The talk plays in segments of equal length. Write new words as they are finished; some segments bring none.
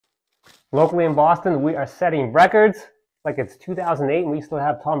Locally in Boston, we are setting records like it's 2008 and we still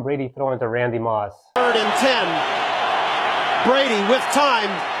have Tom Brady throwing to Randy Moss. 3rd and 10. Brady with time.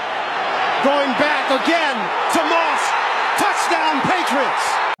 Going back again to Moss. Touchdown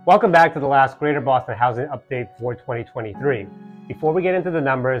Patriots. Welcome back to the last Greater Boston Housing Update for 2023. Before we get into the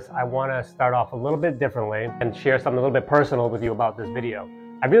numbers, I want to start off a little bit differently and share something a little bit personal with you about this video.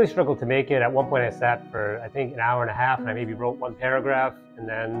 I really struggled to make it. At one point I sat for, I think, an hour and a half and I maybe wrote one paragraph and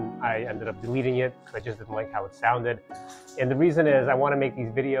then I ended up deleting it because I just didn't like how it sounded. And the reason is I want to make these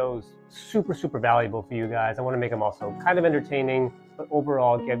videos super valuable for you guys. I want to make them also kind of entertaining, but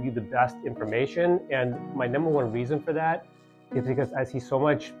overall give you the best information. And my number one reason for that is because I see so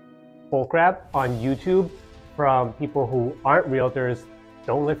much bullcrap on YouTube from people who aren't realtors,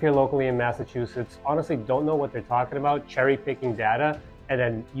 don't live here locally in Massachusetts, honestly don't know what they're talking about, cherry picking data, and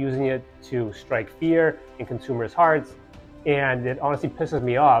then using it to strike fear in consumers' hearts. And it honestly pisses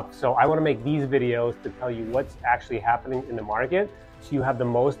me off. So I want to make these videos to tell you what's actually happening in the market so you have the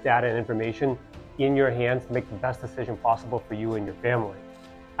most data and information in your hands to make the best decision possible for you and your family.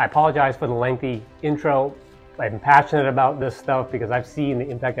 I apologize for the lengthy intro. I'm passionate about this stuff because I've seen the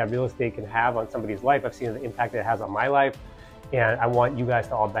impact that real estate can have on somebody's life. I've seen the impact it has on my life, and I want you guys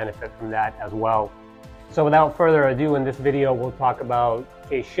to all benefit from that as well. So without further ado, in this video, we'll talk about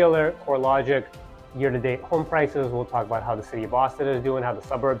Case Shiller, CoreLogic, year-to-date home prices. We'll talk about how the city of Boston is doing, how the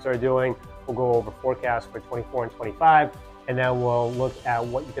suburbs are doing. We'll go over forecasts for 24 and 25, and then we'll look at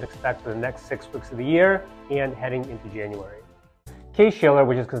what you can expect for the next 6 weeks of the year and heading into January. Case Shiller,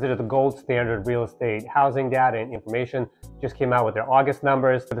 which is considered the gold standard of real estate housing data and information, just came out with their August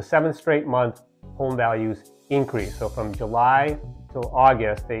numbers. For the 7th straight month, home values increased. So from July till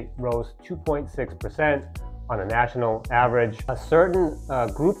August, they rose 2.6% on a national average. A certain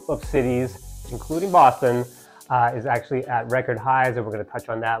group of cities, including Boston, is actually at record highs, and we're going to touch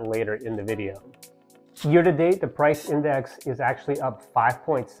on that later in the video. Year to date, the price index is actually up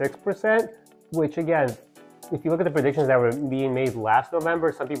 5.6%, which again, if you look at the predictions that were being made last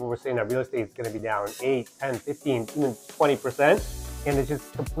November, some people were saying that real estate is going to be down 8, 10, 15, even 20%, and it's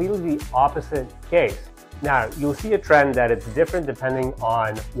just completely the opposite case. Now, you'll see a trend that it's different depending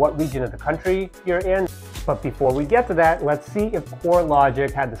on what region of the country you're in. But before we get to that, let's see if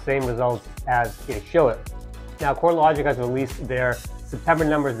CoreLogic had the same results as Case Shiller. Now, CoreLogic has released their September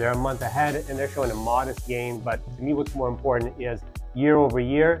numbers. They're a month ahead, and they're showing a modest gain. But to me, what's more important is year over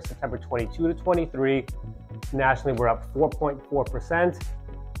year, September 22 to 23, nationally, we're up 4.4%.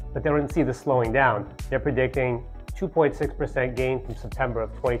 But they don't see the slowing down. They're predicting 2.6% gain from September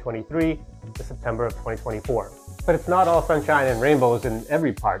of 2023 to September of 2024. But it's not all sunshine and rainbows in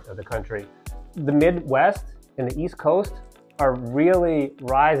every part of the country. The Midwest and the East Coast are really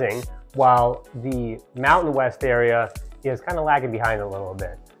rising, while the Mountain West area is kind of lagging behind a little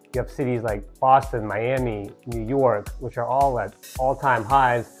bit. You have cities like Boston, Miami, New York, which are all at all-time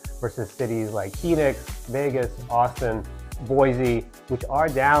highs, versus cities like Phoenix, Vegas, Austin, Boise, which are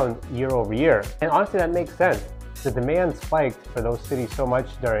down year over year. And honestly, that makes sense. The demand spiked for those cities so much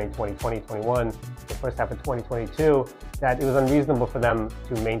during 2020, 21, the first half of 2022, that it was unreasonable for them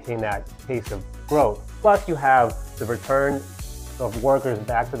to maintain that pace of growth. Plus, you have the return of workers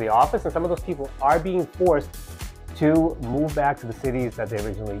back to the office, and some of those people are being forced to move back to the cities that they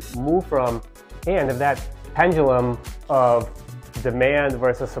originally moved from. And if that pendulum of demand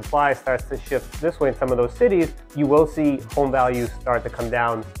versus supply starts to shift this way in some of those cities, you will see home values start to come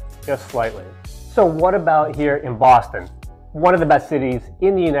down just slightly. So what about here in Boston? One of the best cities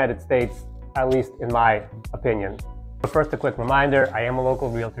in the United States, at least in my opinion. But first, a quick reminder, I am a local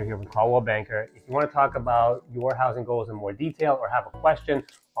realtor here with Caldwell Banker. If you want to talk about your housing goals in more detail or have a question,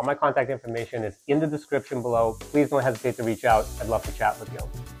 all my contact information is in the description below. Please don't hesitate to reach out. I'd love to chat with you.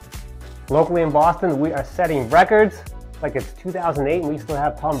 Locally in Boston, we are setting records like it's 2008 and we still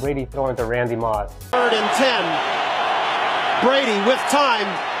have Tom Brady throwing to Randy Moss. 3rd and 10. Brady with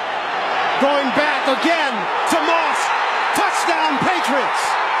time. Going back again to Moss. Touchdown Patriots.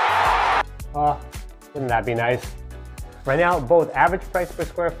 Oh, wouldn't that be nice? Right now, both average price per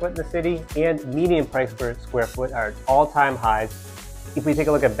square foot in the city and median price per square foot are at all-time highs. If we take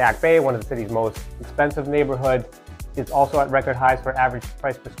a look at Back Bay, one of the city's most expensive neighborhoods, it's also at record highs for average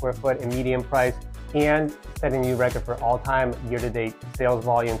price per square foot and median price, and setting a new record for all-time year-to-date sales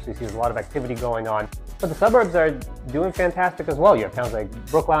volume. So you see there's a lot of activity going on. But the suburbs are doing fantastic as well. You have towns like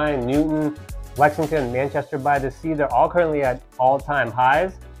Brookline, Newton, Lexington, Manchester by the Sea. They're all currently at all-time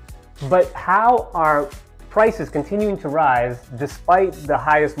highs. But how are prices continuing to rise despite the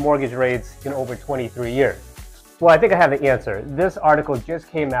highest mortgage rates in over 23 years? Well, I think I have the answer. This article just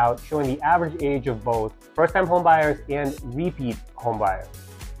came out showing the average age of both first-time homebuyers and repeat homebuyers.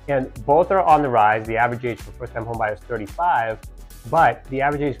 And both are on the rise. The average age for first-time homebuyer is 35, but the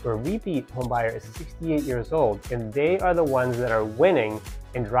average age for a repeat homebuyer is 68 years old. And they are the ones that are winning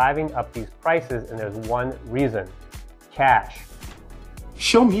and driving up these prices. And there's one reason: cash.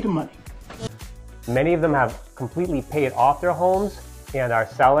 Show me the money. Many of them have completely paid off their homes and are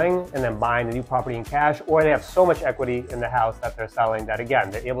selling and then buying the new property in cash, or they have so much equity in the house that they're selling that, again,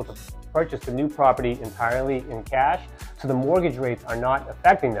 they're able to purchase the new property entirely in cash, so the mortgage rates are not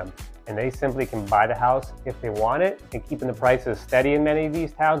affecting them, and they simply can buy the house if they want it and keeping the prices steady in many of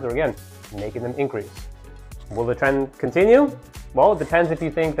these towns, or again, making them increase. Will the trend continue? Well, it depends if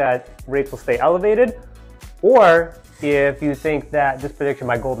you think that rates will stay elevated, or if you think that this prediction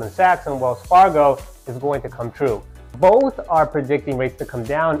by Goldman Sachs and Wells Fargo is going to come true. Both are predicting rates to come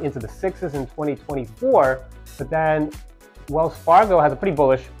down into the 6s in 2024, but then Wells Fargo has a pretty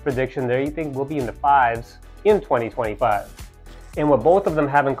bullish prediction there. You think we'll be in the 5s in 2025. And what both of them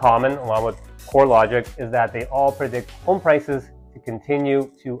have in common, along with CoreLogic, is that they all predict home prices to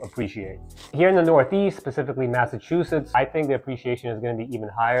continue to appreciate. Here in the Northeast, specifically Massachusetts, I think the appreciation is going to be even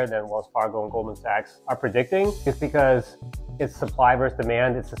higher than Wells Fargo and Goldman Sachs are predicting, just because it's supply versus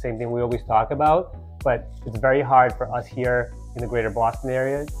demand. It's the same thing we always talk about, but it's very hard for us here in the greater Boston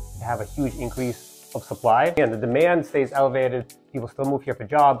area to have a huge increase of supply. And the demand stays elevated. People still move here for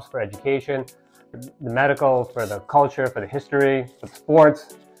jobs, for education, for the medical, for the culture, for the history, for the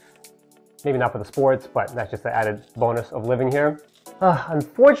sports. Maybe not for the sports, but that's just the added bonus of living here.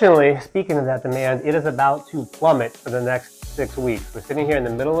 Unfortunately, speaking of that demand, it is about to plummet for the next 6 weeks. We're sitting here in the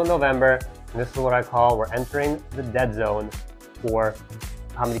middle of November, and this is what I call we're entering the dead zone for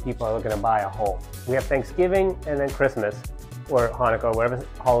how many people are looking to buy a home. We have Thanksgiving and then Christmas, or Hanukkah, whatever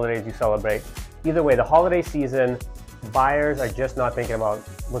holidays you celebrate. Either way, the holiday season, buyers are just not thinking about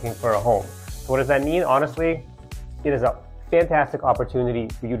looking for a home. So what does that mean? Honestly, it is a fantastic opportunity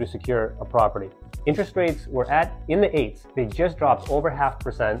for you to secure a property. Interest rates were in the 8s. They just dropped over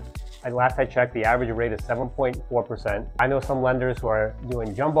 0.5%. Last I checked, the average rate is 7.4%. I know some lenders who are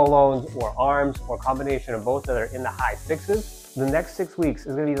doing jumbo loans or ARMs or a combination of both that are in the high 6s. The next 6 weeks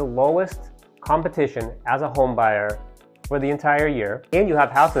is going to be the lowest competition as a home buyer for the entire year. And you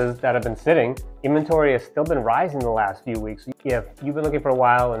have houses that have been sitting. Inventory has still been rising the last few weeks. If you've been looking for a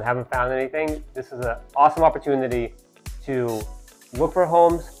while and haven't found anything, this is an awesome opportunity to look for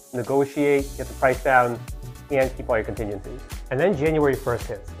homes, negotiate, get the price down, and keep all your contingencies. And then January 1st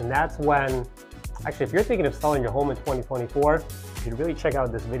hits, and that's when, actually, if you're thinking of selling your home in 2024, you should really check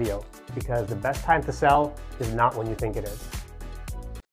out this video, because the best time to sell is not when you think it is.